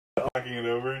talking it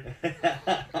over.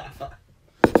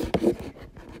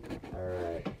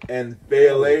 Alright. And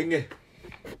failing.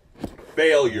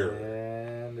 Failure.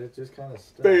 And it just kind of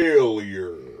stopped.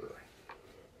 Failure.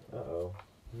 Uh-oh.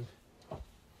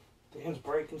 Dan's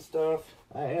breaking stuff.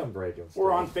 I am breaking stuff.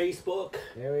 We're on Facebook.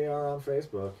 Here we are on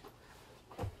Facebook.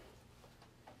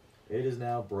 It is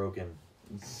now broken.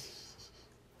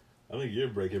 I think you're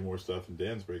breaking more stuff than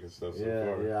Dan's breaking stuff so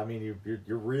far. Yeah. I mean,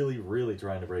 you're really, really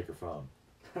trying to break your phone.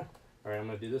 All right, I'm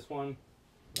gonna do this one.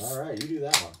 All right, you do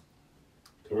that one.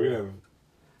 So we're gonna have.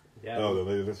 Yeah. Oh,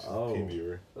 this is Team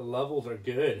Viewer. The levels are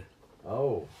good.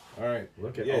 Oh. All right.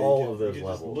 Look at all of those you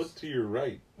levels. Just look to your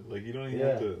right. Like you don't even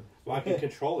have to. Well, I can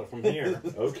control it from here.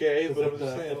 Okay, but I'm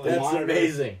just saying. That's monitor,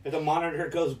 amazing. If the monitor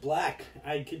goes black,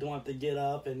 I could want to get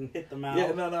up and hit the mouse.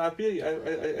 Yeah, no, I feel you.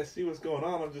 I see what's going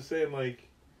on. I'm just saying, like,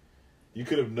 you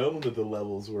could have known that the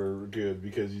levels were good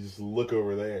because you just look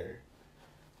over there.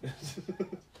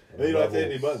 And you don't have to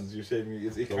hit any buttons. You're saving.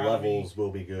 It's economy. The levels will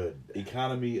be good.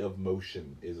 Economy of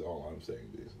motion is all I'm saying,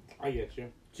 dude. I get you.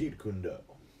 Jeet Kundo.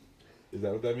 Is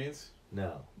that what that means?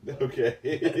 No. Okay.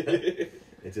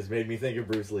 It just made me think of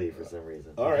Bruce Lee for some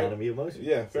reason. All right. Economy of motion.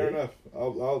 Yeah, fair enough.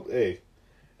 I'll. Hey,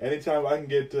 anytime I can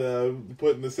get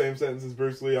put in the same sentence as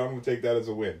Bruce Lee, I'm gonna take that as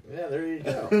a win. Yeah, there you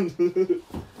go.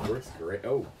 Works great.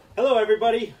 Oh. Hello,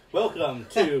 everybody. Welcome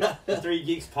to the Three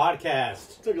Geeks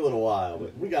Podcast. Took a little while,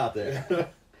 but we got there.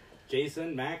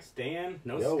 Jason, Max, Dan,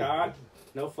 no Yo. Scott,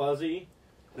 no Fuzzy,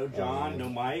 no John, no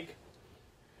Mike.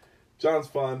 John's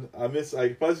fun. I miss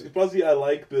Fuzzy. I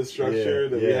like the structure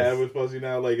that we have with Fuzzy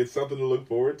now. Like it's something to look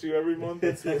forward to every month.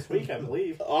 It's next week, I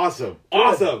believe. Awesome.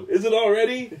 Is it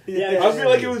already? Yeah, I feel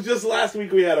like it was just last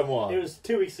week we had him on. It was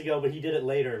 2 weeks ago, but he did it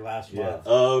later last month.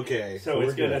 Okay. So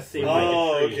it's gonna seem like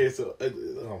a treat. Okay. So,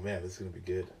 oh man, this is gonna be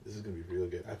good. This is gonna be real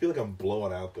good. I feel like I'm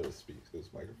blowing out those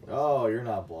microphones. Oh, you're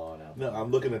not blowing out. No, I'm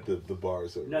looking at the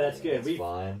bars. No, that's good.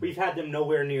 We've had them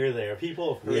nowhere near there.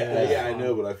 People have heard I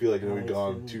know, but I feel like we've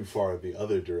gone too far the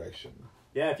other direction.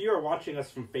 Yeah, if you are watching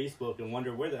us from Facebook and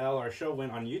wonder where the hell our show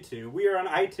went on YouTube, we are on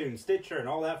iTunes, Stitcher, and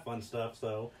all that fun stuff.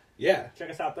 So yeah, check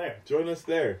us out there. Join us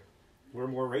there. We're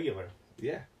more regular.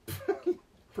 Yeah.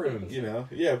 Prunes. You know.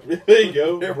 Yeah. There you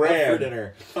go. For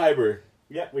dinner. Fiber.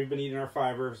 Yeah, we've been eating our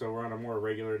fiber, so we're on a more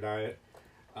regular diet.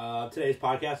 Today's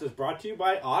podcast is brought to you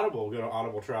by Audible. Go to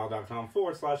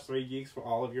audibletrial.com/3geeks for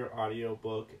all of your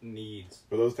audiobook needs.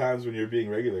 For those times when you're being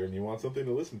regular and you want something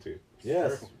to listen to.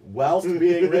 Yes, whilst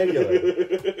being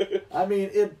regular. I mean,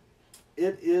 it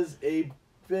is a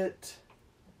bit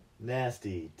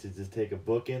nasty to just take a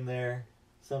book in there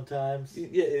sometimes.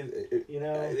 Yeah,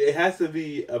 it has to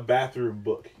be a bathroom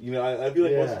book. You know, I feel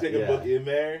like once you take a book in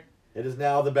there, it is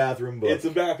now the bathroom book. It's a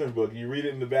bathroom book. You read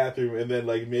it in the bathroom, and then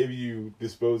like maybe you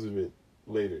dispose of it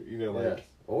later. You know, like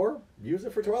or use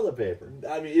it for toilet paper.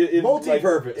 I mean,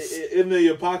 multi-purpose in the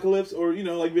apocalypse, or you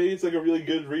know, like maybe it's like a really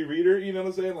good rereader. You know what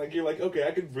I'm saying? Like you're like, okay,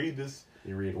 I could read this.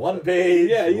 You read one page.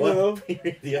 Yeah, you know.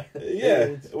 The other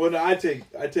page. When I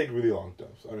take really long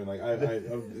dumps. I mean, like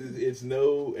it's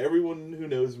everyone who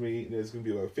knows me, there's gonna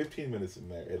be about 15 minutes in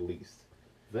there at least.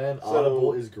 Then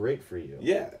Audible is great for you.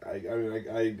 Yeah, I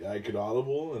mean, I could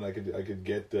Audible, and I could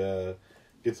get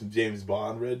some James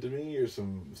Bond read to me, or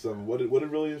some what did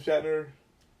William Shatner,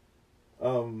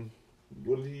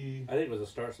 what did he? I think it was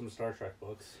some Star Trek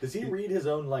books. Does he read his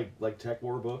own like tech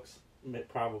war books?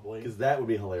 Probably, because that would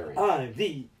be hilarious. I'm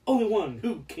the only one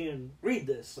who can read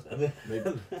this.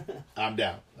 I'm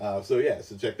down. So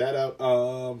check that out.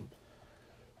 Oh,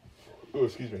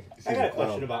 excuse me. I got a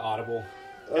question about Audible.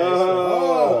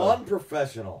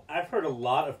 Unprofessional. I've heard a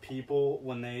lot of people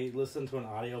when they listen to an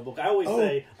audiobook, I always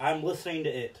say, I'm listening to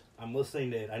it. I'm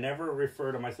listening to it. I never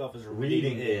refer to myself as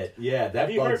reading it. Yeah, that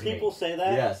Have you heard people say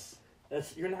that? Yes.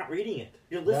 You're not reading it.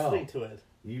 You're listening to it.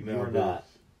 You're not.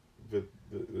 But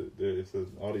it's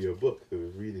an audio book. They're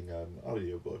reading an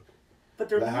audio book. But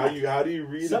they're not. How do you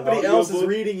read Somebody an audio else book? Is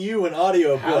reading you an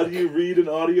audio book. How do you read an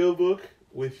audio book?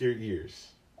 With your ears.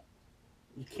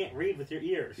 You can't read with your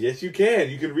ears. Yes, you can.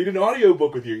 You can read an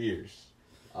audiobook with your ears.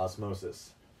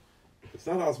 Osmosis. It's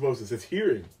not osmosis. It's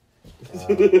hearing.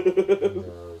 Who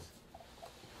knows?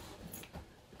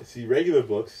 See, regular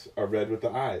books are read with the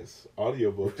eyes.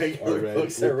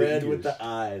 Audiobooks are read with the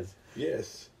eyes.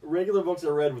 Yes. Regular books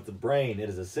are read with the brain. It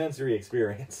is a sensory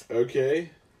experience.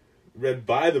 Okay. Read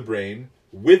by the brain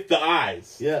with the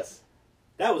eyes. Yes.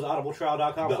 That was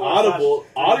audibletrial.com. The Audible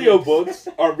audiobooks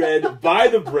are read by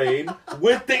the brain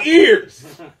with the ears.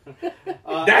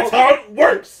 That's how it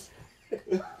works.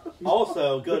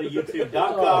 Also, go to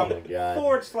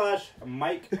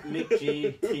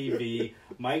youtube.com/MikeMcGTV.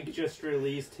 Mike just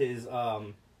released his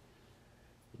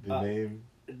name.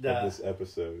 of this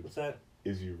episode What's that?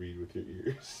 is you read with your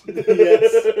ears.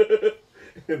 Yes.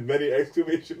 And many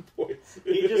exclamation points.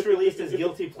 He just released his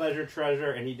Guilty Pleasure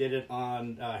Treasure, and he did it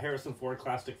on Harrison Ford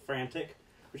classic Frantic,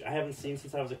 which I haven't seen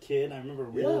since I was a kid. I remember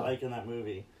really liking that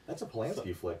movie. That's a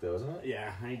Polanski flick, though, isn't it?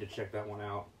 Yeah, I need to check that one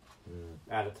out.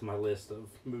 Add it to my list of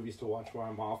movies to watch while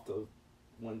I'm off the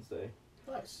Wednesday.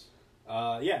 Nice.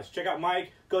 So check out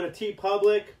Mike. Go to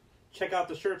TeePublic. Check out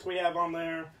the shirts we have on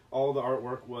there. All the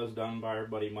artwork was done by our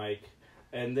buddy Mike.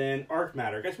 And then Arc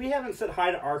Matter. Guys, we haven't said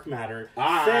hi to Arc Matter.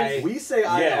 We say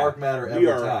hi to Arc Matter every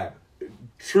time.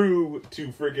 True to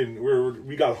freaking...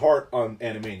 We got heart on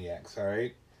Animaniacs,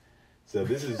 alright? So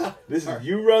this is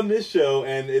you run this show,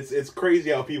 and it's crazy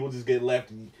how people just get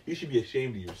left. You should be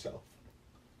ashamed of yourself.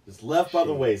 Just left by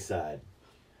the wayside.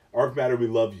 Arc Matter, we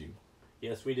love you.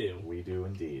 Yes, we do. We do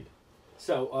indeed.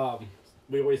 So,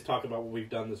 we always talk about what we've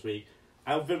done this week.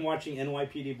 I've been watching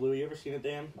NYPD Blue. You ever seen it,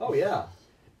 Dan? Oh, yeah.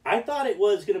 I thought it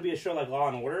was going to be a show like Law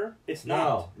and Order. It's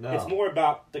not. No. It's more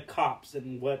about the cops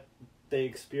and what they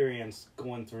experience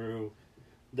going through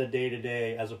the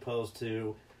day-to-day as opposed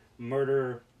to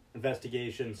murder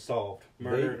investigation solved.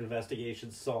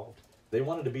 Investigation solved. They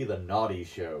wanted to be the naughty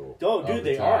show. Oh, dude,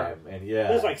 they are. And yeah.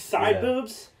 There's like side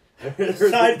boobs.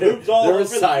 Side boobs all over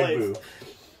the place. Boob.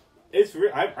 It's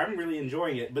I'm really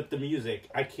enjoying it, but the music,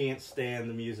 I can't stand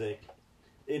the music.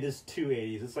 It is too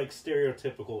 80s. It's like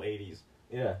stereotypical 80s.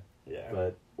 Yeah. Yeah.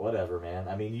 But whatever, man.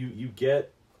 I mean, you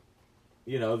get,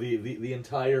 the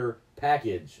entire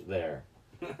package there.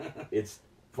 It's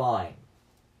fine.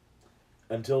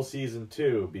 Until season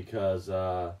 2, because,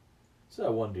 what's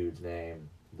that one dude's name?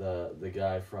 The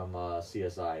guy from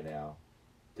CSI now.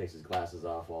 Takes his glasses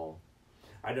off all...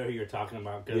 I know who you're talking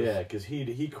about. Because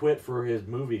he quit for his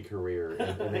movie career,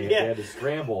 and they had to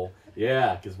scramble.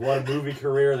 Yeah, because what a movie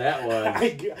career that was.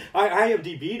 I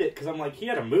IMDb'd it, because I'm like, he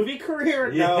had a movie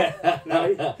career? No,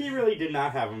 he really did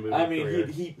not have a movie career. I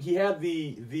mean, he had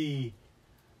the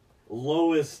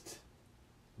lowest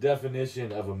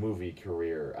definition of a movie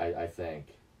career, I think.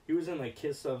 He was in like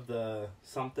Kiss of the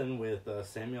Something with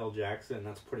Samuel Jackson.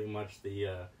 That's pretty much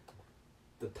the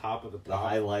top of the top. The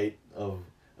highlight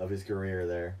of his career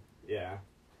there. Yeah.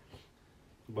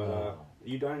 But,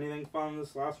 you done anything fun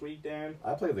this last week, Dan?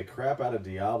 I played the crap out of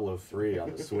Diablo 3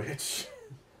 on the Switch.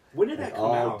 When did that come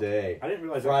out? All day. I didn't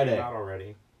realize Friday. that came out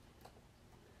already.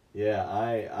 Yeah,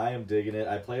 I am digging it.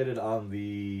 I played it on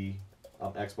the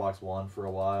Xbox One for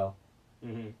a while.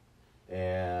 Mm-hmm.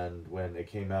 And when it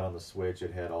came out on the Switch,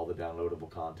 it had all the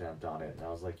downloadable content on it. And I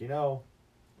was like, I'm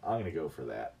going to go for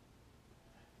that.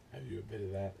 Have you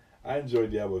admitted that? I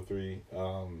enjoyed Diablo 3.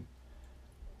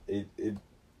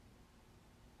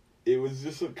 It was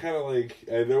just kind of like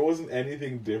there wasn't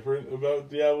anything different about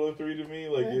Diablo 3 to me.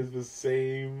 Like it's the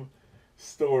same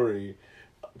story.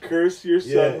 Curse your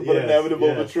son, but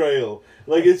inevitable betrayal.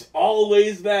 Like it's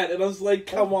always that, and I was like,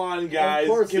 come on, guys,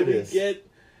 can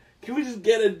we just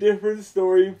get a different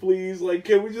story, please? Like,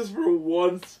 can we just for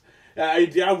once?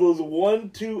 Diablos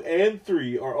 1, 2, and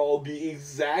 3 are all the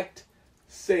exact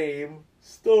same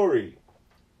story.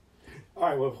 All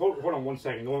right, well, hold on one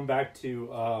second. Going back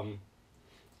to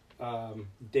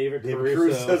David Caruso's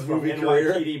Caruso from movie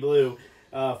NYPD Blue.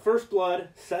 First Blood,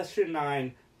 Session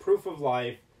 9, Proof of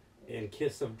Life, and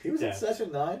Kiss of Death. He was in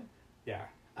Session 9? Yeah.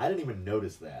 I didn't even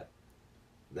notice that.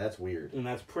 That's weird. And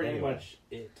that's pretty much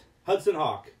it. Hudson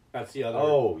Hawk, that's the other.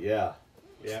 Oh, yeah.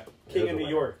 Yeah. King of New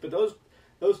York. But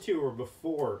those two were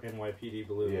before NYPD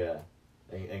Blue. Yeah.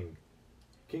 And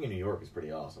King of New York is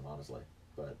pretty awesome, honestly.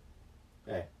 But,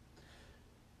 hey.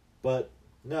 But,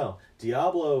 no.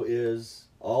 Diablo is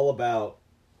all about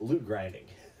loot grinding.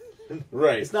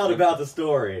 Right. It's not about the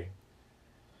story.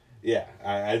 Yeah.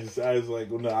 I was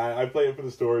like, well, no, I play it for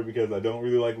the story because I don't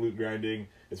really like loot grinding.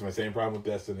 It's my same problem with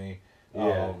Destiny.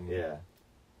 Yeah.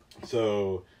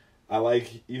 So, I like,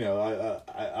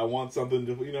 I want something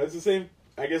to, it's the same.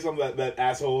 I guess I'm that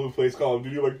asshole who plays Call of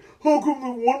Duty. Like, how come the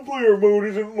one-player mode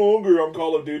isn't longer on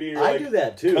Call of Duty? I do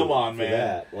that too. Come on, man.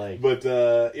 That. But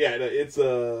I'm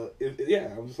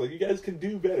just like, you guys can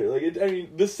do better.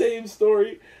 Like, the same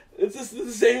story. It's just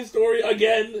the same story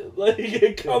again.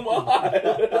 Like, come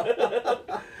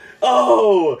on.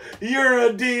 Oh, you're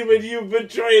a demon. You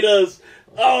betrayed us.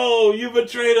 Oh, you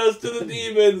betrayed us to the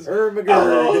demons.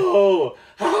 Oh,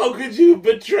 how could you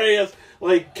betray us?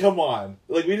 Like, come on.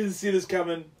 Like, we didn't see this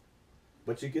coming.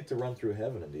 But you get to run through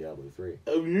heaven in Diablo 3.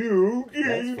 You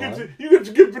get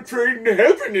to get betrayed in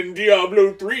heaven in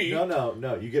Diablo 3.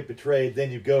 No. You get betrayed,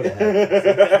 then you go to heaven.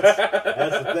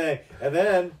 That's the thing. And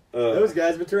then those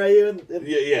guys betray you in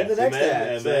the next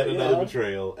act. And then another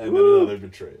betrayal. And then another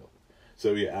betrayal.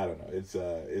 So, yeah, I don't know.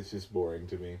 It's just boring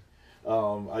to me.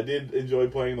 I did enjoy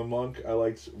playing the monk. I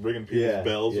liked ringing people's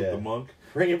bells with the monk.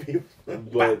 Ringing people.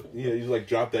 But, you just, like,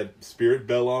 drop that spirit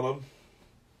bell on them.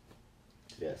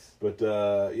 Yes. But,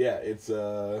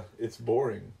 it's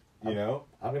boring, you know?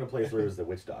 I'm going to play through as the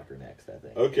Witch Doctor next, I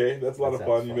think. Okay, that's a lot of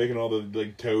fun. You're making all the,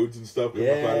 like, toads and stuff come up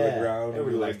out of the ground.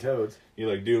 Everybody likes toads.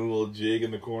 You're, like, doing a little jig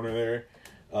in the corner there.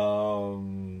 No,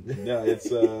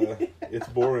 it's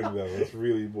boring, though. It's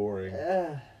really boring.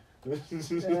 I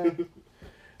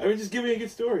mean, just give me a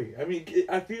good story. I mean,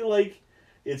 I feel like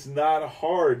it's not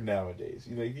hard nowadays.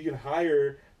 You know, you can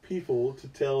hire people to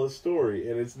tell a story,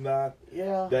 and it's not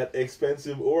that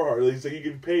expensive or hard. Like, so you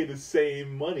can pay the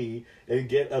same money and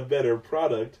get a better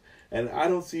product, and I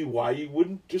don't see why you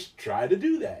wouldn't just try to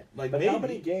do that. Like, but maybe. How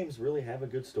many games really have a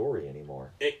good story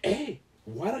anymore? Hey,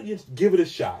 why don't you just give it a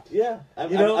shot? Yeah,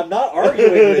 I'm not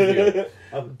arguing with you.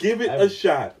 Give it a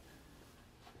shot.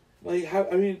 Like, how?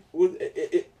 I mean,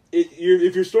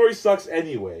 if your story sucks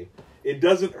anyway, it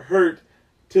doesn't hurt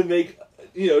to make,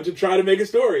 to try to make a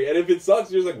story. And if it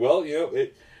sucks, you're just like, well,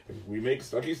 we make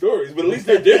sucky stories, but at least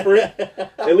they're different.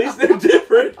 At least they're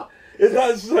different. It's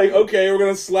not just like, okay, we're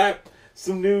gonna slap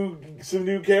some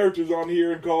new characters on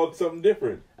here and call it something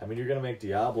different. I mean, you're gonna make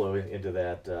Diablo into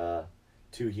that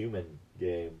 2 human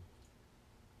game.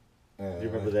 Do you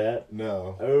remember that?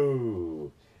 No.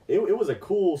 Oh. It was a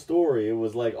cool story. It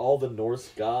was like all the Norse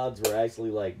gods were actually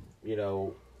like,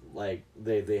 like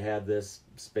they had this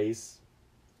space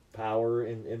power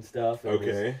and stuff.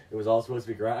 Okay. It was all supposed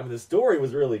to be ground. I mean, the story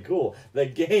was really cool. The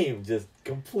game just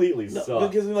completely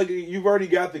sucked. Because, like, you've already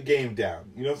got the game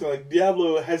down. You know what I'm saying? Like,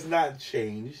 Diablo has not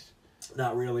changed.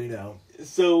 Not really, no.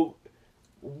 So,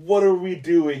 what are we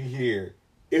doing here?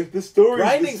 If the story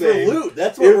grinding is the same, for loot,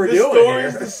 that's what we're doing here. If the story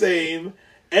is the same,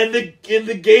 and the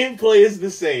gameplay is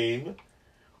the same,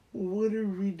 what are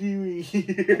we doing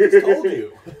here? I just told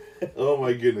you. Oh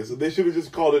my goodness. They should have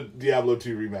just called it Diablo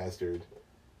 2 Remastered.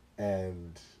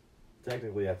 And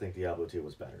technically, I think Diablo 2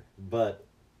 was better. But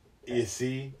you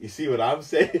see what I'm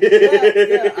saying?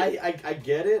 I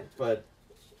get it, but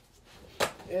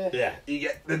yeah, you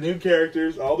get the new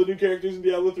characters, all the new characters in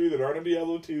Diablo 3 that aren't in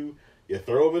Diablo 2. You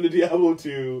throw them into Diablo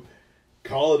 2,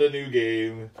 call it a new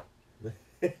game.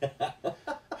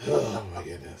 Oh my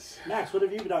goodness. Max, what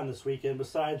have you done this weekend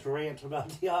besides rant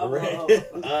about Diablo?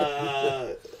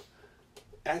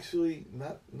 Actually,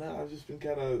 I've just been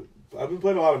I've been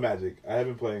playing a lot of Magic. I have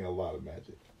been playing a lot of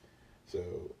Magic. So,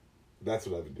 that's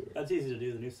what I've been doing. That's easy to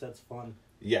do. The new set's fun.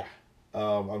 Yeah.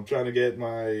 I'm trying to get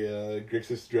my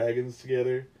Grixis dragons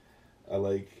together. I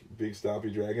like big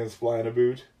stompy dragons flying a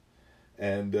boot.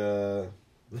 And,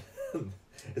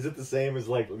 is it the same as,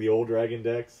 like, the old dragon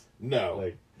decks? No.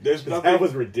 Like, there's nothing. That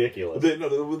was ridiculous.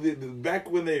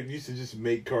 Back when they used to just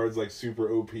make cards, like,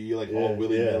 super OP, like, all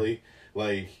willy-nilly,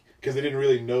 like... Because they didn't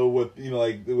really know what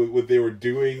what they were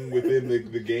doing within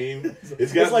the game.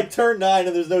 It's like turn 9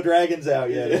 and there's no dragons out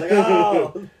yet. It's like,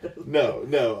 oh!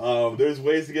 No. There's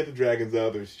ways to get the dragons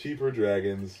out. There's cheaper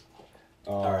dragons.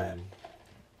 All right.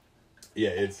 Yeah,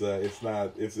 it's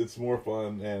more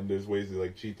fun, and there's ways to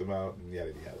like cheat them out and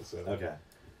yada yada. So okay,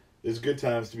 there's good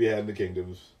times to be had in the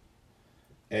kingdoms.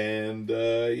 And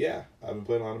I've been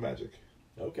playing a lot of Magic.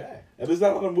 Okay. And there's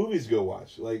not a lot of movies to go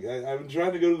watch. Like, I've been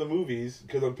trying to go to the movies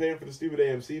because I'm paying for the stupid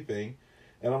AMC thing.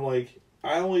 And I'm like,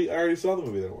 I already saw the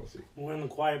movie that I want to see. We're in the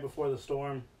Quiet Before the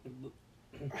Storm.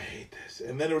 I hate this.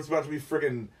 And then it was about to be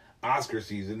freaking Oscar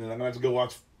season, and I'm going to have to go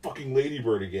watch fucking Lady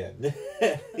Bird again.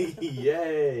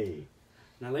 Yay.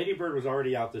 Now, Lady Bird was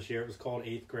already out this year. It was called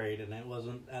 8th Grade, and it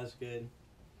wasn't as good.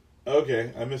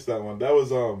 Okay, I missed that one. That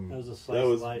was a slice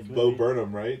of life Bo movie.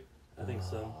 Burnham, right? I think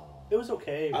so. It was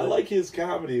okay. I like his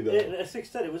comedy, though. As Six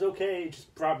said, it was okay. It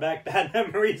just brought back bad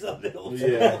memories of it.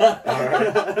 Yeah.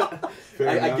 All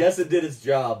right. I guess it did its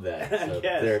job then. So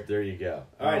there you go.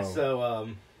 All right, so...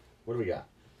 what do we got?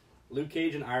 Luke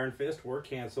Cage and Iron Fist were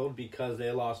canceled because they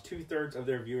lost 2/3 of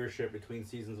their viewership between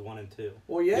seasons 1 and 2.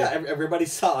 Well, everybody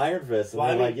saw Iron Fist, and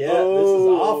they're like, this is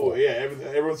Oh, awful. yeah,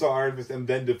 everyone saw Iron Fist and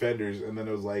then Defenders, and then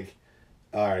it was like,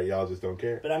 all right, y'all just don't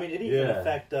care. But, I mean, it even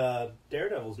affect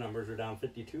Daredevil's numbers are down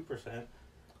 52%,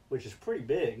 which is pretty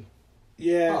big.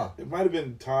 Yeah, It might have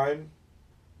been time.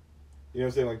 You know what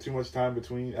I'm saying? Like, too much time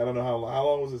between. I don't know how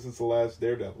long was it since the last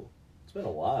Daredevil? It's been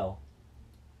a while.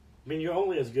 I mean, you're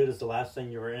only as good as the last thing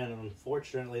you were in, and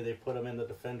unfortunately, they put him in the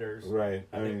Defenders. Right.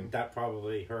 I mean, that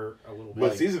probably hurt a little bit.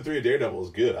 But season 3 of Daredevil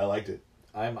was good. I liked it.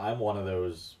 I'm one of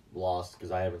those lost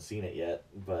because I haven't seen it yet,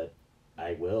 but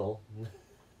I will.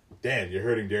 Dan, you're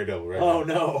hurting Daredevil right now. Oh,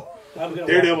 no.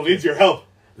 Daredevil needs your help.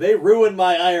 They ruined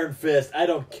my Iron Fist. I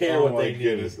don't care what they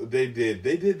goodness. need. They did.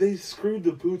 They screwed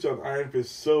the pooch on Iron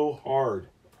Fist so hard.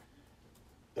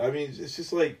 I mean, it's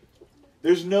just like,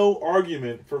 there's no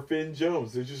argument for Finn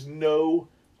Jones. There's just no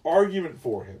argument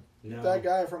for him. No. That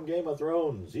guy from Game of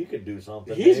Thrones, he could do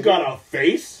something. He's got a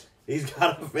face. He's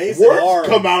got a face. Words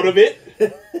come out of it.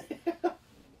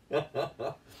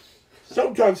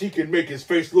 Sometimes he can make his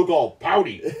face look all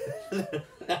pouty.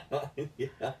 Yeah,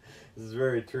 this is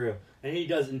very true. And he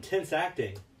does intense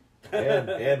acting.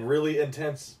 and really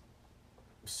intense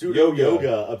pseudo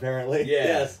yoga apparently. Yeah.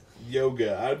 Yes.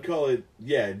 Yoga. I'd call it,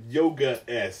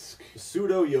 yoga-esque.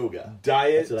 Pseudo yoga.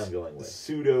 Diet. That's what I'm going with.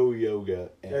 Pseudo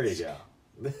yoga-esque. There you go.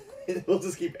 We'll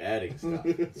just keep adding stuff.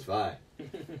 It's fine.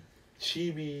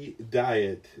 Chibi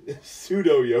diet.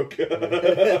 Pseudo yoga.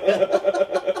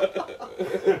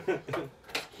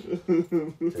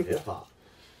 To hip hop.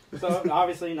 So,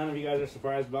 obviously, none of you guys are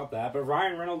surprised about that, but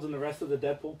Ryan Reynolds and the rest of the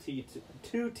Deadpool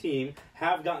 2 team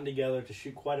have gotten together to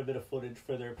shoot quite a bit of footage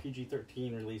for their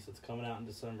PG-13 release that's coming out in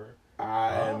December.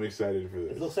 I am excited for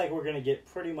this. It looks like we're going to get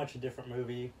pretty much a different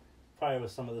movie, probably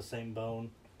with some of the same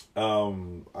bone.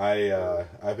 I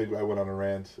think I went on a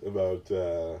rant about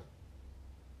the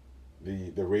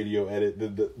radio edit,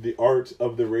 the art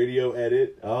of the radio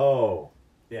edit. Oh.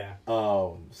 Yeah.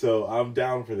 So I'm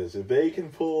down for this. If they can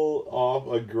pull off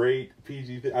a great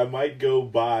PG, I might go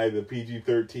buy the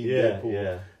PG-13 Deadpool.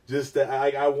 Yeah. Just that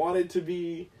I want it to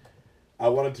be,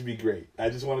 great. I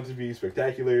just want it to be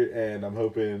spectacular, and I'm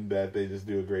hoping that they just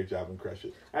do a great job and crush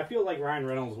it. I feel like Ryan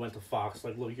Reynolds went to Fox.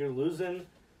 Like, look, you're losing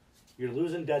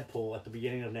Deadpool at the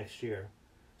beginning of next year.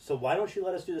 So why don't you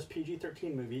let us do this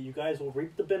PG-13 movie? You guys will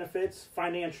reap the benefits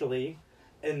financially,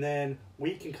 and then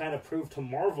we can kind of prove to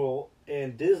Marvel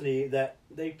and Disney that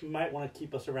they might want to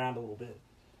keep us around a little bit.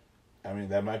 I mean,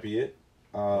 that might be it.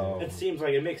 It seems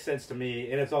like it makes sense to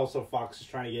me, and it's also Fox is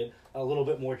trying to get a little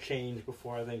bit more change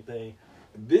before I think they...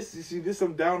 This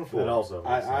I'm down for. It also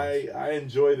makes sense. I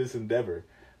enjoy this endeavor.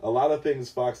 A lot of things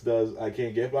Fox does I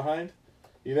can't get behind,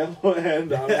 and I'm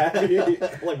happy.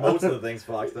 Like most of the things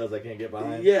Fox does I can't get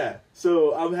behind. Yeah,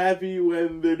 so I'm happy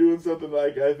when they're doing something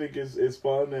like I think is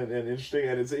fun and interesting,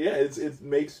 and it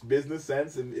makes business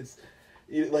sense, and it's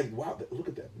like, wow, look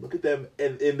at them,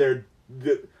 and in the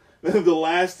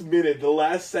last minute, the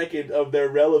last second of their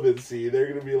relevancy, they're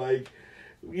gonna be like,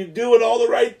 you're doing all the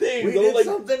right things. We did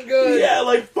something good. Yeah,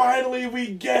 like finally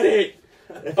we get it.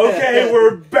 Okay,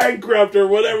 we're bankrupt or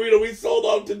whatever. We sold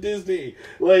off to Disney.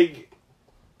 Like,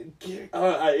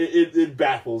 it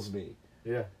baffles me.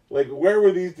 Yeah. Like, where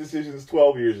were these decisions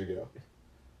 12 years ago?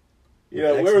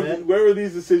 Where were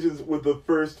these decisions with the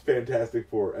first Fantastic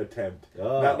Four attempt?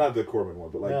 Oh. Not the Corman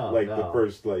one, but the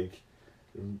first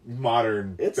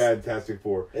modern Fantastic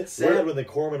Four. It's sad when the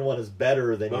Corman one is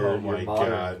better than your modern.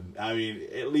 God! I mean,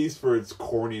 at least for its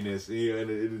corniness, and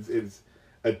its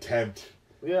attempt.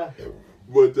 Yeah.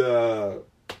 But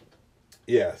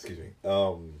excuse me.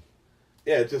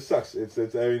 It just sucks.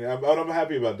 I'm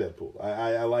happy about Deadpool.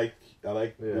 I like the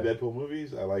Deadpool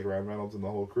movies. I like Ryan Reynolds and the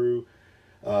whole crew.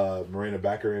 Marina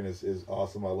Baccarin is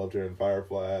awesome. I loved her in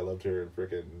Firefly. I loved her in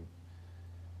frickin'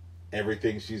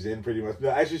 everything she's in, pretty much. No,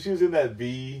 actually, she was in that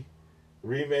V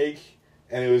remake,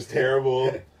 and it was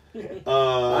terrible.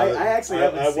 I actually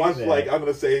haven't seen watched that. I'm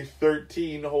gonna say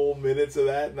 13 whole minutes of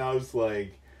that, and I was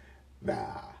like,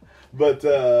 nah. But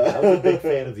I was a big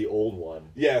fan of the old one.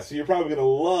 Yeah, so you're probably gonna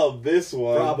love this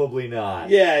one. Probably not.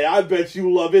 Yeah, I bet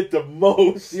you love it the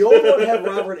most. The old one had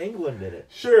Robert Englund in it.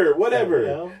 Sure,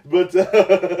 whatever. But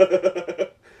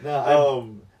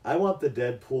no, I want the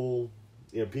Deadpool,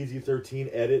 PG-13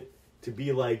 edit to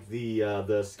be like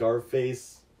the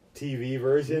Scarface TV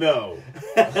version. No,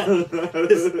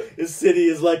 his city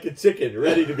is like a chicken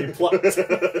ready to be plucked.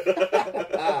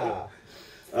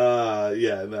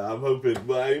 I'm hoping,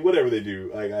 but whatever they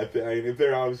do, if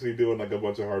they're obviously doing a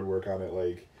bunch of hard work on it,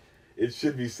 it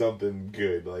should be something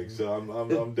good. So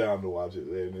I'm down to watch it,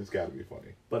 and it's got to be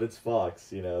funny. But it's Fox,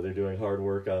 they're doing hard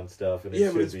work on stuff, and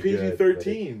but it's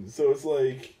PG-13, so it's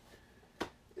like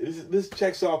this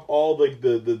checks off all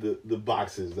the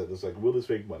boxes that it's will this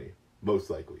make money?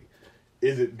 Most likely.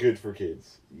 Is it good for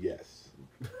kids? Yes.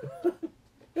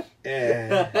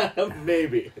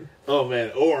 Maybe. Oh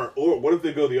man, or what if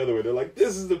they go the other way? They're like,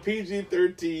 this is the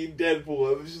PG-13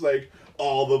 Deadpool, and it's just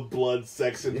all the blood,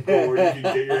 sex, and gore you can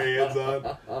get your hands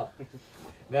on.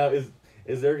 Now, is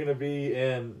there going to be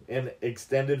an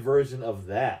extended version of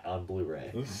that on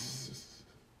Blu-ray?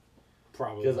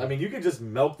 Probably. Because you can just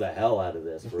milk the hell out of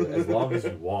this for as long as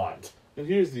you want. And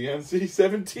here's the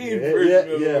NC-17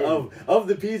 version of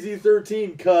the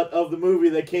PG-13 cut of the movie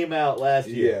that came out last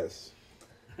year. Yes.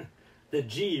 The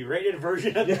G-rated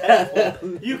version of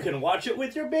Deadpool. You can watch it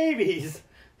with your babies.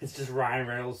 It's just Ryan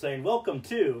Reynolds saying, welcome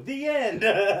to the end.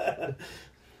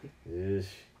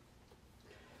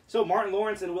 So Martin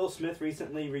Lawrence and Will Smith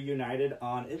recently reunited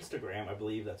on Instagram. I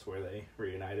believe that's where they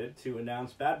reunited to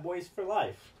announce Bad Boys for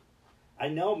Life. I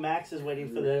know Max is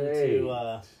waiting for them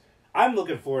to... I'm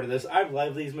looking forward to this. I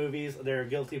love these movies. They're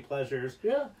guilty pleasures.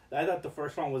 Yeah. I thought the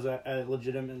first one was a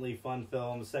legitimately fun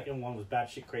film. The second one was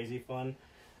batshit crazy fun.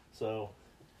 So...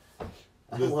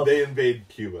 They invade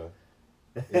Cuba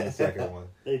in the second one.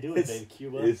 They do invade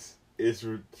Cuba. It's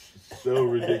so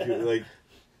ridiculous. Like,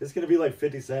 it's gonna be like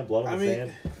 50 Cent Blood on the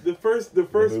Sand. the first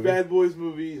Bad Boys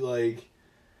movie, like,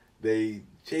 they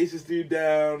chase this dude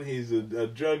down. He's a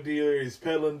drug dealer. He's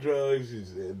peddling drugs.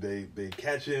 They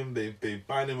catch him. They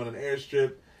find him on an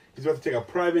airstrip. He's about to take a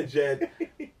private jet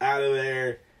out of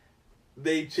there.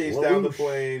 They chase down the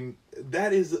plane.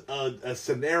 That is a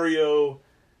scenario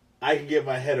I can get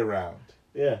my head around.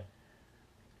 Yeah.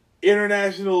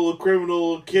 International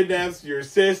criminal kidnaps your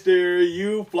sister.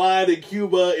 You fly to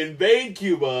Cuba, invade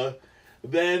Cuba,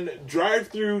 then drive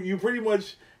through. You pretty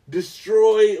much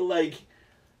destroy, like,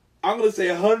 I'm going to say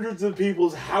hundreds of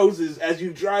people's houses as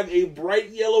you drive a bright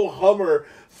yellow Hummer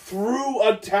through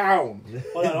a town.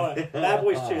 Hold on. Bad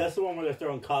Boys 2, that's the one where they're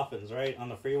throwing coffins, right? On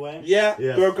the freeway? Yeah,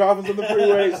 yes. Throw coffins on the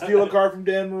freeway, steal a car from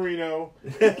Dan Marino.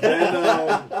 Then,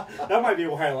 that might be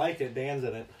why I like it. Dan's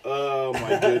in it. Oh,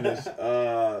 my goodness.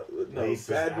 No,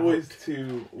 Bad Boys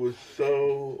 2 was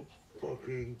so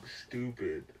fucking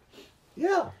stupid.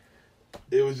 Yeah.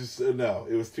 It was just, no,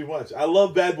 it was too much. I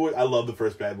love Bad Boys. I love the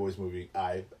first Bad Boys movie.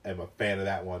 I am a fan of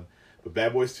that one. But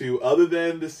Bad Boys 2, other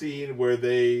than the scene where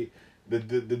the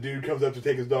dude comes up to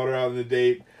take his daughter out on a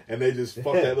date and they just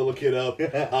fuck that little kid up,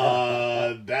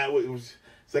 that was,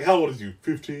 it's like, how old is you?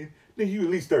 15? Nigga, you at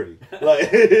least 30.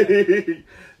 Like,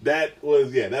 that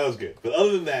was good. But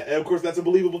other than that, and of course, that's a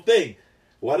believable thing.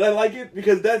 Why did I like it?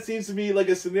 Because that seems to me like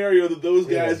a scenario that those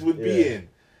guys would be in.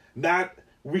 Not,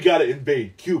 we gotta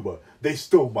invade Cuba. They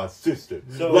stole my sister.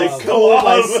 So, like, come on,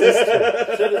 my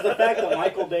sister. So does the fact that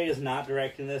Michael Bay is not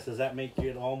directing this, does that make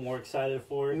you at all more excited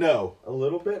for it? No. A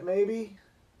little bit, maybe?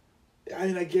 I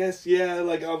mean, I guess, yeah,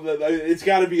 like, it's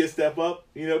got to be a step up,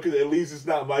 you know, because at least it's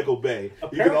not Michael Bay.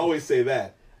 You can always say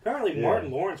that. Apparently, Martin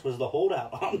Lawrence was the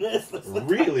holdout on this.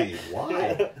 Really?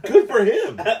 Why? Good for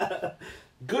him.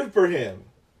 Good for him.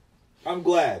 I'm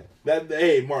glad.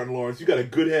 Hey, Martin Lawrence, you got a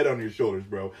good head on your shoulders,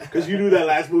 bro. Because you knew that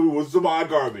last movie was some odd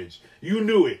garbage. You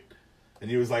knew it. And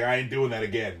he was like, I ain't doing that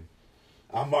again.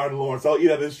 I'm Martin Lawrence. I'll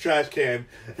eat out of this trash can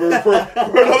for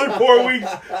another 4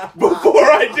 weeks before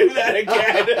I do that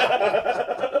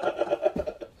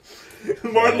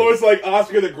again. Martin Lawrence like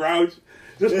Oscar the Grouch.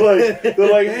 Just like,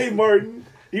 they're like, hey, Martin,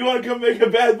 you want to come make a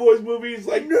Bad Boys movie? He's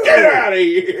like, no. Get out of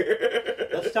here.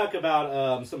 Let's talk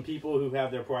about some people who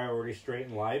have their priorities straight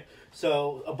in life.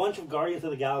 So a bunch of Guardians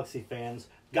of the Galaxy fans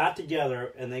got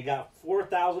together and they got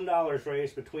 $4,000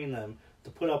 raised between them to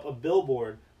put up a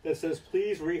billboard that says,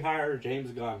 please rehire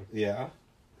James Gunn. Yeah.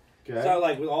 Okay. So,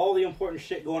 like, with all the important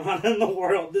shit going on in the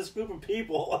world, this group of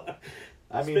people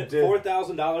spent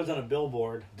 $4,000 on a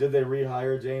billboard. Did they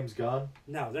rehire James Gunn?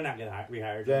 No, they're not going to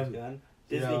rehire James Gunn.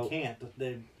 Disney can't.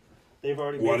 They've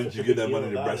already. Why didn't you get that money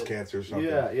to breast cancer or something?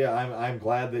 Yeah. I'm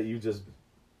glad that you just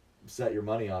set your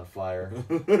money on fire.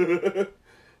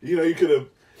 You know, you could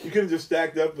have just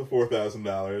stacked up the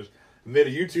 $4,000, made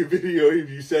a YouTube video of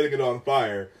you setting it on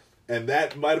fire, and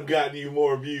that might have gotten you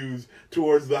more views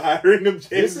towards the hiring of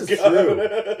James Gunn. This is true.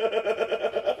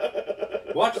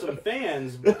 Watch some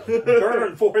fans burn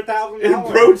 $4,000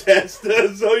 in protest,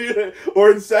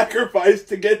 or in sacrifice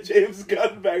to get James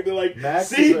Gunn back. They're like,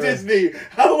 see, Disney,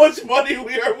 how much money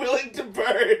we are willing to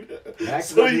burn,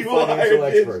 so you will hire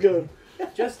James Gunn.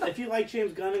 Just if you like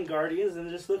James Gunn and Guardians, then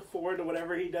just look forward to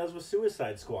whatever he does with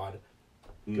Suicide Squad.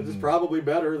 Because it's probably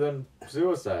better than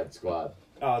Suicide Squad.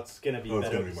 Oh, it's gonna be better. It's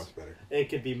gonna be much better. It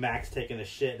could be Max taking a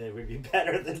shit, and it would be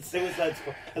better than Suicide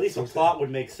Squad. At least the plot would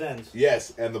make sense.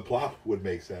 Yes, and the plot would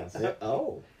make sense.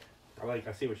 Oh,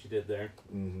 I see what you did there.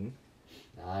 Mm-hmm.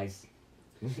 Nice.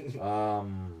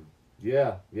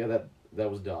 Yeah,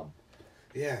 that was dumb.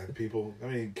 Yeah, people. I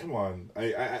mean, come on.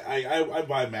 I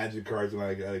buy Magic cards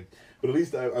and but at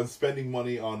least I'm spending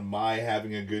money on my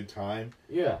having a good time.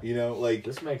 Yeah, you know, like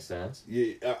this makes sense.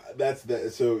 Yeah, that's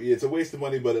that. So it's a waste of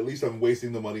money, but at least I'm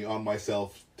wasting the money on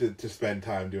myself to spend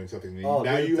time doing something. Oh,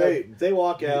 now dude, they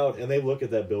walk out and they look at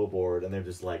that billboard and they're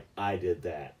just like, I did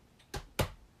that.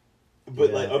 But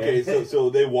yeah, like, okay,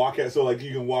 so they walk out. So like,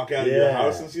 you can walk out of your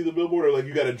house and see the billboard, or like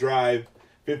you got to drive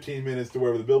 15 minutes to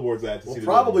wherever the billboard's at to see the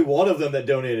probably billboard. One of them that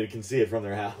donated can see it from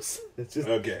their house. It's just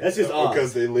okay. That's just odd.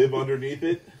 Because they live underneath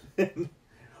it.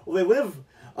 Well, they live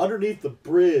underneath the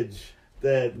bridge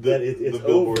it's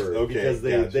over okay, because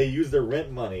they use their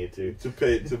rent money to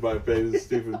pay the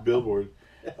stupid billboard.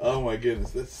 Oh my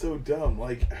goodness, that's so dumb.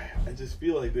 Like, I just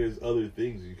feel like there's other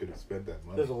things you could have spent that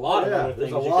money. There's a lot of other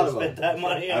things you could have spent that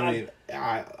money on. I mean,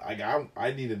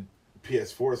 I need a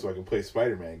PS4 so I can play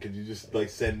Spider-Man. Could you just like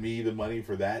send me the money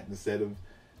for that instead of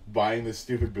buying this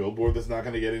stupid billboard that's not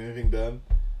going to get anything done?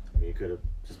 You could have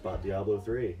just bought Diablo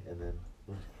 3 and then.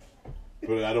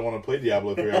 But I don't want to play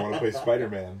Diablo 3. I want to play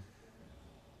Spider-Man.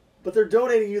 But they're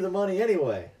donating you the money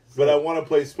anyway. So. But I want to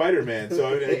play Spider-Man. So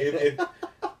I mean,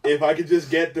 if I could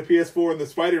just get the PS4 and the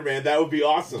Spider-Man, that would be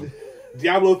awesome.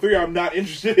 Diablo 3, I'm not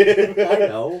interested in. I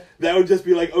know. That would just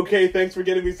be like, okay, thanks for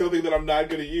getting me something that I'm not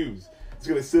going to use. It's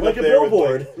going to sit like up a there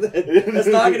billboard. With That's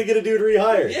not going to get a dude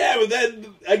rehired. Yeah, but then,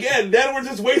 again, then we're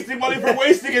just wasting money for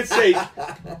wasting its sake.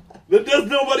 That does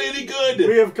nobody any good.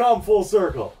 We have come full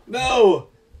circle. No,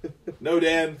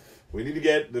 Dan. We need to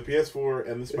get the PS4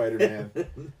 and the Spider-Man.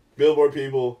 Billboard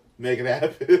people, make it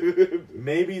happen.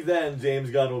 Maybe then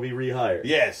James Gunn will be rehired.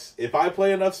 Yes, if I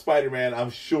play enough Spider-Man, I'm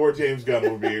sure James Gunn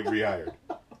will be rehired.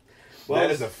 Well,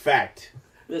 that is a fact.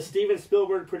 The Steven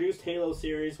Spielberg produced Halo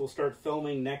series will start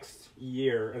filming next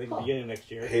year. I think the beginning of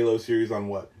next year. Halo series on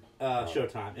what?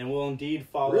 Showtime, and will indeed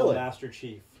follow Master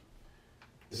Chief.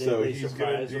 So he's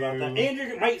surprised about that. And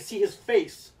you might see his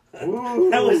face. Ooh.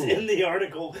 That was in the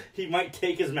article. He might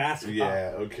take his mask off.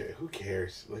 Yeah, okay. Who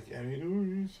cares? Like, I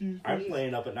mean, I'm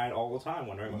laying up at night all the time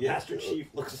wondering what Master Chief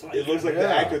looks like. It looks like the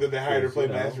actor that they hired to play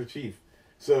Master Chief.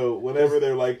 So whenever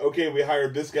they're like, okay, we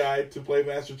hired this guy to play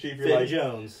Master Chief, you're Finn like,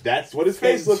 Jones. That's what his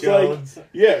face looks like.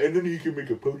 Yeah, and then he can make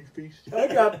a pony face. I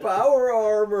got power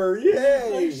armor,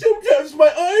 yay! Like, sometimes my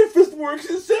Iron Fist works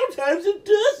and sometimes it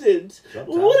doesn't.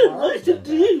 What am I to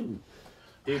do?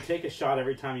 Dude, take a shot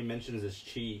every time he mentions his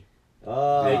chi.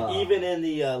 Like, even in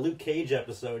the Luke Cage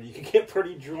episode, you can get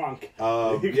pretty drunk.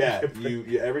 Yeah,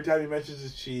 every time he mentions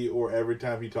his chi or every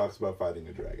time he talks about fighting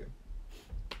a dragon.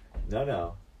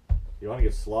 No. You want to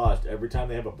get sloshed every time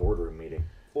they have a boardroom meeting.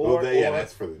 Or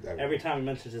that's for the... every time he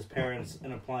mentions his parents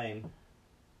in a plane.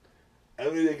 I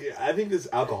mean, I think this is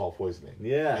alcohol poisoning.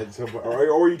 Yeah.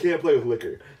 Or you can't play with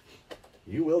liquor.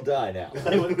 You will die now.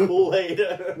 Play with Kool-Aid.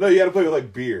 No, you got to play with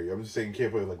like beer. I'm just saying you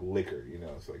can't play with like liquor. You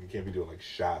know, so like you can't be doing like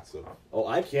shots of. Oh,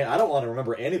 I can't. I don't want to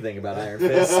remember anything about Iron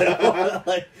Fist.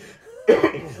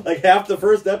 like half the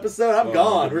first episode, I'm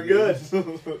gone. We're good.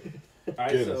 All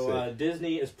right, so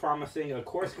Disney is promising a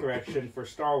course correction for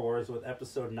Star Wars with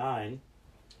Episode 9.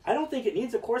 I don't think it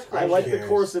needs a course correction. I like the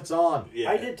course it's on.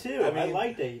 Yeah. I did too. I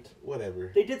liked 8.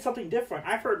 Whatever. They did something different.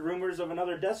 I've heard rumors of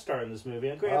another Death Star in this movie.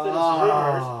 And granted, it's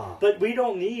rumors, but we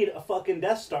don't need a fucking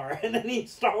Death Star in any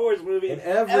Star Wars movie in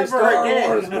every Star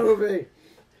Wars movie.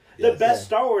 The best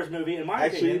Star Wars movie, in my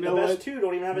opinion, the best 2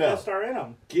 don't even have a Death Star in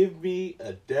them. Give me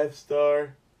a Death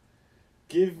Star.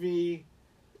 Give me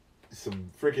some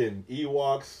freaking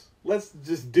Ewoks. Let's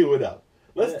just do it up.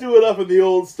 Let's do it up in the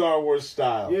old Star Wars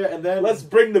style. Yeah, and then... Let's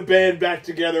bring the band back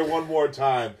together one more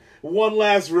time. One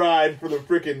last ride for the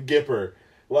freaking Gipper.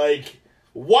 Like,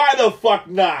 why the fuck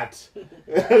not?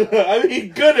 I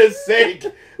mean, goodness sake.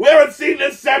 We haven't seen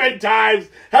this 7 times.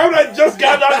 Haven't I just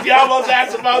gotten on Diablo's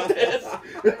ass about this?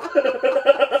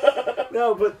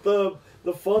 No, but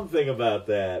the fun thing about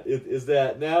that is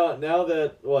that now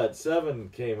that, 7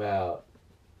 came out.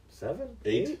 7?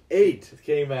 8? 8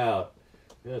 came out.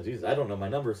 Oh, jeez, I don't know my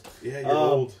numbers. Yeah, you're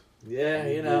old. Yeah,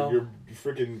 you know. Your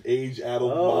freaking age-addled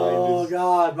mind is... Oh,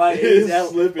 God, my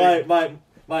age-addled...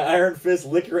 My Iron Fist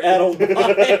liquor-addled mind.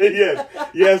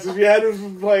 Yes, if you hadn't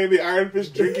been playing the Iron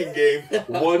Fist drinking game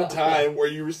one time where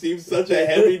you received such a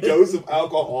heavy dose of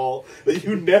alcohol that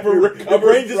you never recovered. Your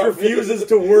brain just refuses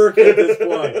to work at this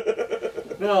point.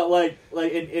 No,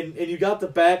 and you got the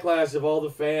backlash of all the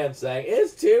fans saying,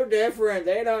 it's too different,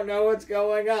 they don't know what's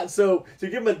going on. So you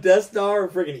give them a Death Star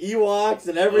and freaking Ewoks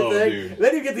and everything, and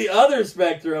then you get the other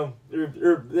spectrum,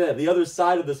 the other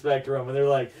side of the spectrum, and they're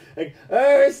like,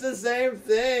 oh, it's the same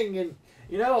thing, and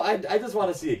you know, I just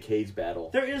want to see a cage battle.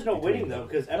 There is no winning, though,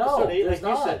 because Episode 8, like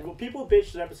you said, well, people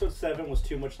bitched that Episode 7 was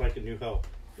too much like A New Hope.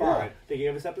 Fine. Yeah. They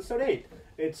gave us Episode 8.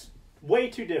 It's way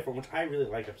too different, which I really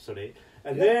like Episode 8.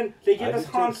 And then they give us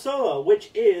Han Solo, which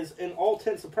is, in all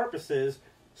intents and purposes,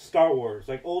 Star Wars.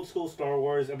 Like, old school Star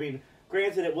Wars. I mean,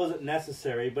 granted, it wasn't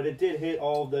necessary, but it did hit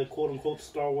all the quote-unquote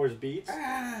Star Wars beats.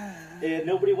 And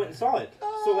nobody went and saw it.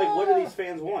 So, like, what do these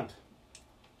fans want?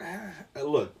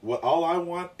 Look, all I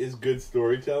want is good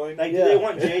storytelling. Like, do they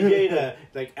want JJ to,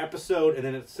 like, episode, and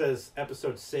then it says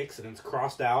Episode 6, and it's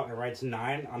crossed out, and it writes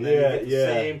 9, and then you get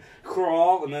the same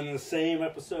crawl, and then the same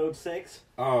Episode 6?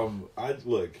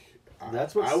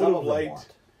 That's what I would have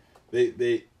liked.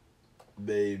 They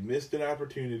missed an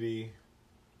opportunity.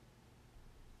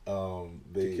 To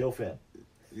kill Finn.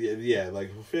 Yeah,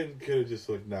 like Finn could have just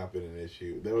like not been an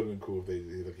issue. That would have been cool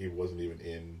if he wasn't even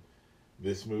in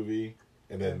this movie,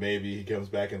 and then maybe he comes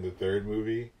back in the third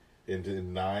movie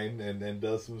in 9 and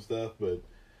does some stuff. But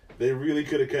they really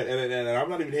could have cut. And I'm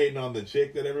not even hating on the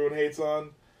chick that everyone hates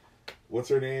on. What's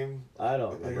her name? I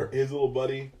don't remember. His little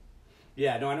buddy.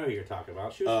 Yeah, no, I know who you're talking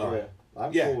about. She was fine.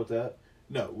 I'm cool with that.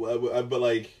 No, but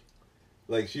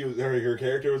like she was her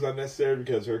character was unnecessary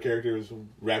because her character was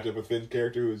wrapped up with Finn's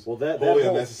character, who was wholly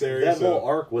unnecessary. That whole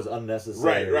arc was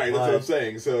unnecessary. Right. That's what I'm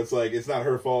saying. So it's like it's not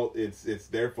her fault. It's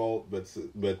their fault. But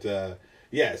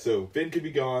yeah. So Finn could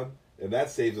be gone, and that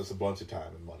saves us a bunch of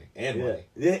time and money money.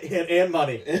 Yeah, and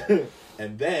money.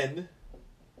 and then.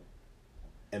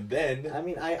 I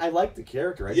mean, I like the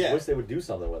character. I just wish they would do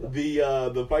something with him.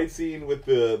 The fight scene with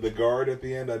the guard at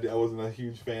the end, I wasn't a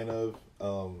huge fan of.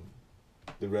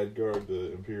 The Red Guard,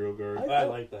 the Imperial Guard. I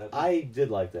like that. I did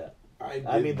like that.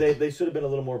 I mean, they should have been a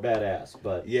little more badass,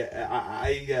 but yeah,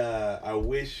 I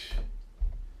wish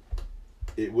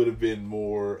it would have been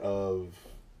more of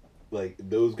like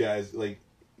those guys. Like,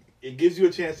 it gives you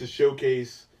a chance to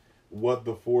showcase what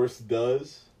the Force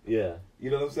does. Yeah. You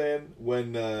know what I'm saying?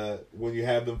 When you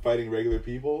have them fighting regular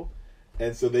people,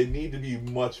 and so they need to be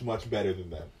much, much better than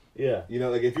them. Yeah. You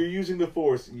know, like if you're using the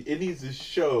Force, it needs to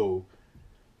show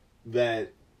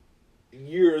that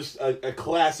you're a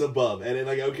class above, and then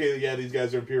like, okay, yeah, these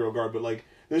guys are Imperial Guard, but like,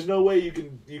 there's no way you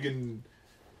can.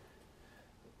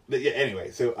 Yeah.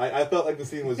 Anyway, so I felt like the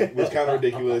scene was kind of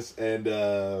ridiculous, and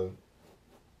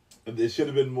it should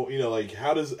have been more. You know, like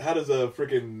how does a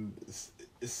freaking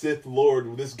Sith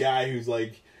Lord, this guy who's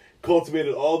like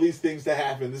cultivated all these things to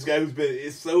happen, this guy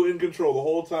is so in control the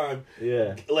whole time,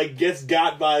 like gets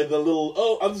got by the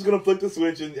little I'm just gonna flick the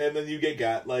switch and then you get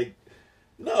got like.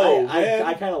 No,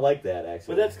 I kind of like that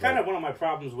actually. But that's kind of one of my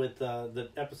problems with the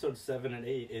episode 7 and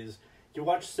 8 is you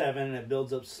watch 7 and it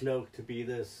builds up Snoke to be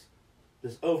this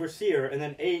overseer, and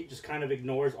then 8 just kind of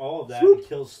ignores all of that and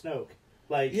kills Snoke.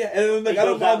 Like, yeah, and like I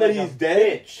don't mind that he's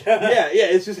dead. yeah,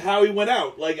 it's just how he went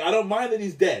out. Like I don't mind that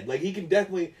he's dead. Like he can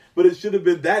definitely, but it should have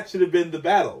been the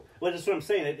battle. Well, that's what I'm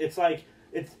saying. It's like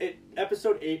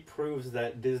episode 8 proves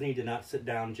that Disney did not sit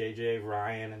down J.J.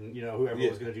 Ryan and whoever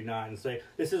was going to do 9 and say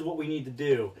this is what we need to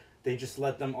do. They just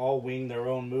let them all wing their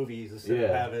own movies instead of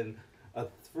having a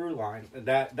through line.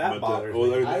 That bothers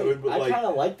me. I kind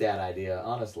of like that idea,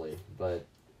 honestly, but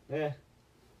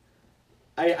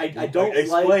I don't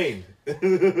explain.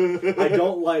 I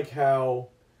don't like how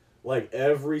like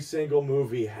every single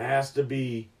movie has to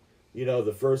be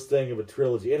the first thing of a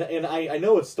trilogy, and I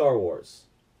know it's Star Wars.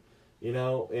 And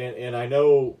I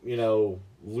know,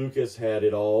 Lucas had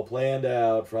it all planned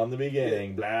out from the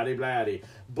beginning, blah-de-blah-de.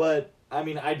 But, I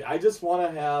mean, I just want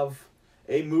to have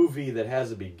a movie that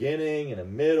has a beginning and a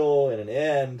middle and an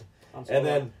end, and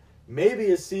then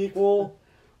maybe a sequel,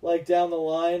 like, down the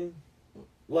line.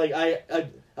 Like,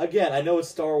 again, I know it's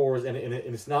Star Wars, and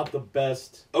it's not the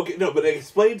best. Okay, no, but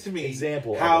explain to me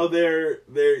example how they're.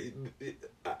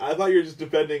 I thought you were just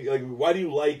defending. Like, why do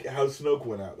you like how Snoke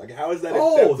went out? Like, how is that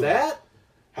acceptable? Oh, that?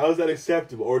 How is that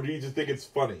acceptable? Or do you just think it's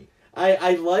funny?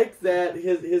 I like that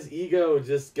his ego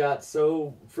just got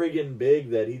so friggin'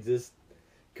 big that he just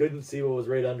couldn't see what was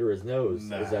right under his nose.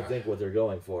 Is I think what they're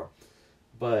going for.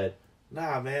 But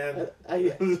nah, man,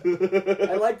 I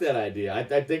like that idea.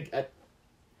 I think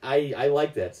I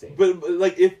like that scene. But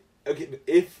like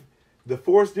if the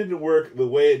Force didn't work the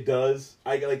way it does,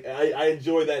 I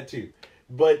enjoy that too.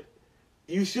 But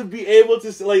you should be able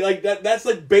to like that. That's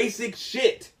like basic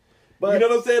shit. But, you know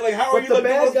what I'm saying? Like, how are you? The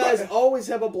bad guys always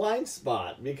have a blind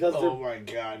spot because they're. Oh my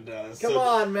god! Come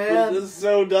on, man! This is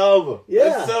so dumb.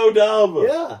 Yeah, it's so dumb.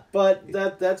 Yeah, but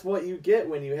that's what you get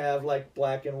when you have like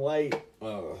black and white.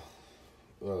 Oh,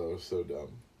 so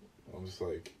dumb. I'm just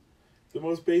like, the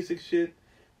most basic shit.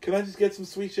 Can I just get some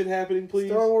sweet shit happening, please?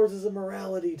 Star Wars is a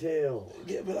morality tale.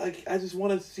 Yeah, but I just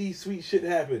want to see sweet shit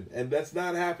happen, and that's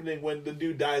not happening when the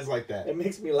dude dies like that. It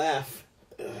makes me laugh.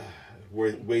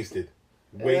 Wasted.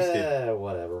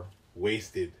 Whatever.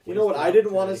 Wasted. You know what I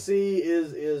didn't want to see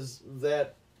is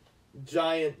that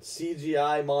giant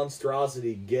CGI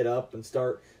monstrosity get up and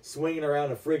start swinging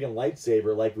around a friggin'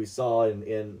 lightsaber like we saw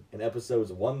in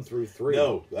episodes 1 through 3.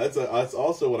 No, that's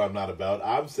also what I'm not about.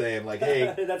 I'm saying like,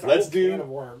 hey, that's let's a whole can of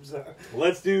worms.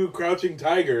 Let's do Crouching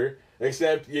Tiger,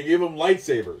 except you give them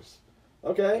lightsabers.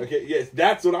 Okay, yes,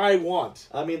 that's what I want.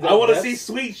 I mean, I want to see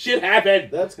sweet shit happen.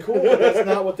 That's cool, but that's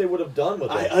not what they would have done with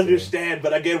it. I understand,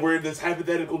 but again, we're in this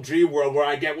hypothetical dream world where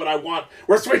I get what I want,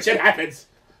 where sweet shit happens.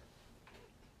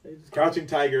 Crouching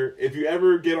Tiger, if you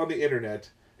ever get on the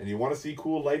internet and you want to see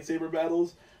cool lightsaber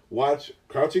battles, watch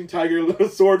Crouching Tiger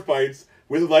sword fights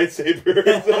with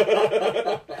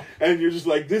lightsabers. And you're just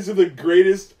like, this is the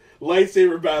greatest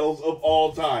lightsaber battles of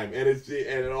all time.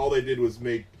 And all they did was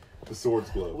make the swords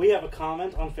glow. We have a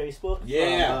comment on Facebook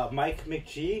from Mike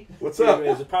McGee. What's up? Who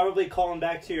is probably calling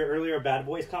back to your earlier Bad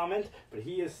Boys comment, but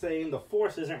he is saying the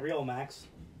Force isn't real, Max.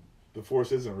 The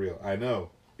Force isn't real. I know.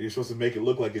 You're supposed to make it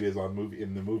look like it is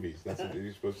in the movies. That's what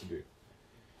you're supposed to do.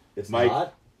 It's Mike,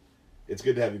 not? It's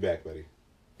good to have you back, buddy.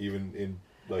 Even in,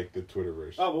 like, the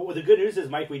Twitterverse. Oh, well, the good news is,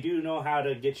 Mike, we do know how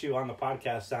to get you on the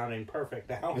podcast sounding perfect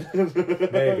now.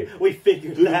 Maybe. We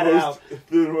figured that out.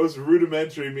 Through the most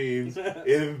rudimentary means,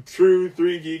 in true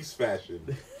Three Geeks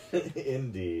fashion.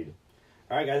 Indeed.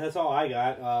 All right, guys, that's all I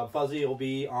got. Fuzzy will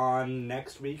be on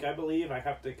next week, I believe. I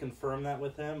have to confirm that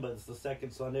with him, but it's the second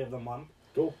Sunday of the month.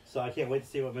 Cool. So I can't wait to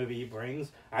see what movie he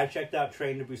brings. I checked out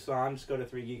Train to Busan. Just go to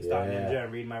 3geeks.ninja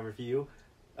and read my review.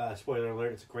 Spoiler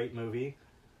alert, it's a great movie.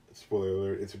 Spoiler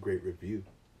alert, it's a great review.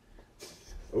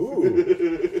 Ooh.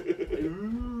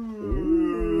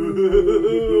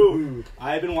 Ooh.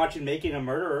 I've been watching Making a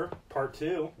Murderer, Part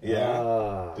 2.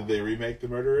 Yeah. Did they remake The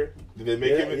Murderer? Did they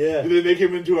make him? Yeah. Did they make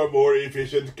him into a more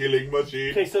efficient killing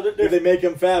machine? Okay, so Did they make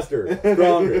him faster,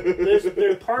 stronger? There's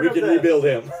part We of can the rebuild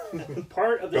him.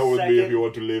 part of the Come with me if you second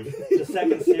want to live. the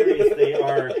second series.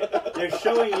 They're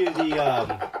showing you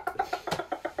the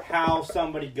how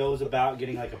somebody goes about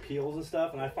getting like appeals and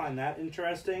stuff, and I find that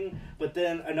interesting. But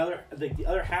then the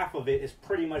other half of it is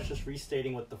pretty much just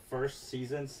restating what the first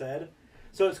season said.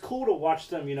 So it's cool to watch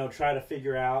them, try to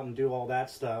figure out and do all that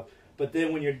stuff. But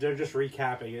then when they're just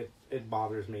recapping it, it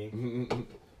bothers me.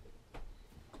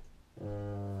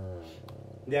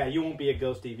 Yeah, you won't be a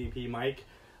ghost EVP, Mike.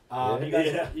 You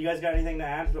guys got anything to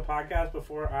add to the podcast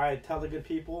before I tell the good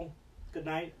people good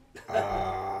night?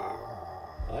 I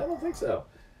don't think so.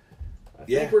 I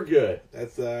think we're good.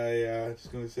 That's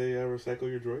just gonna say recycle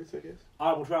your droids, I guess.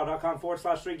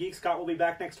 audibletrial.com/3geeks. Scott will be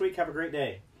back next week. Have a great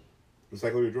day.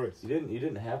 Recycle your droids. You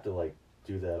didn't have to like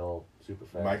do that all super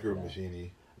fast. Micro machine.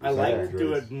 I like to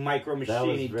do it micro That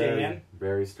was machine, very, Dan.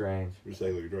 very strange.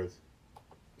 Recycle your droids.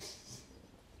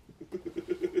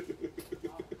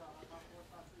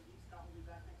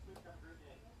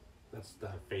 That's the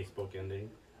Facebook ending.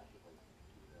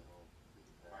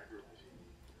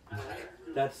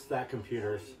 That's that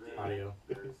computer's audio.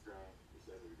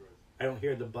 I don't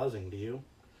hear the buzzing, do you?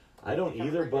 I don't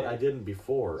either, but I didn't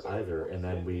before either, and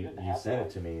then you sent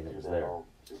it to me and it was there.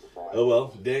 Oh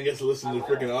well, Dan gets to listen to the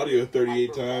freaking audio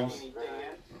 38 times.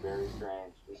 Very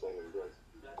strange. Recycle your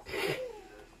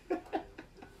droids.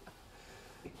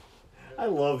 I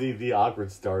love the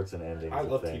awkward starts and endings. I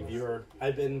love of things. TeamViewer.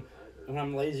 When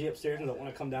I'm lazy upstairs and don't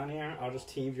want to come down here, I'll just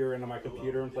TeamViewer into my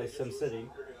computer and play SimCity.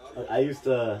 I used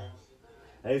to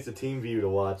TeamView to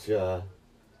watch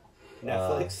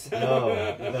Netflix?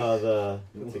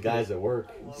 The guys at work.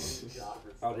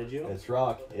 Oh, did you? It's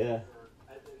rock, yeah.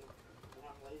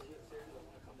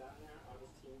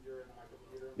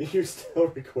 You're still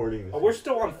recording this. Oh, we're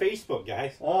still on Facebook,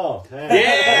 guys. Oh, hey.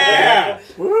 Yeah!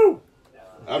 Woo!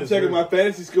 I'm checking my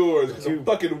fantasy scores because I'm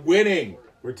fucking winning.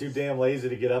 We're too damn lazy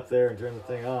to get up there and turn the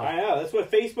thing off. I know. That's what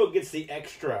Facebook gets the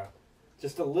extra.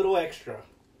 Just a little extra.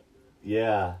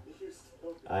 Yeah.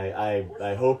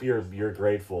 I hope you're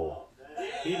grateful.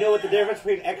 You know what the difference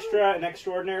between extra and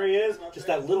extraordinary is? Just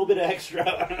that little bit of extra.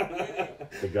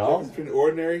 The golf? Between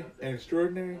ordinary and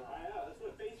extraordinary.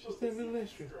 Just that little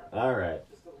extra. All right.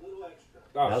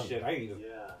 Oh, shit. I need to...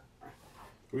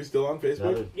 Are we still on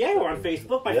Facebook? Yeah, we're on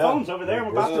Facebook. My Yeah. phone's over there. I'm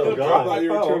We're about to still go going. drop I my thought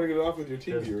you were phone. turning it off with your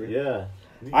TeamViewer. Yeah.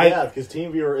 I- Yeah, because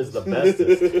TeamViewer is the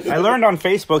bestest. I learned on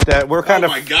Facebook that we're kind Oh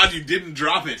my god, you didn't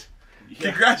drop it.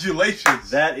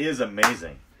 Congratulations. That is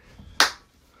amazing.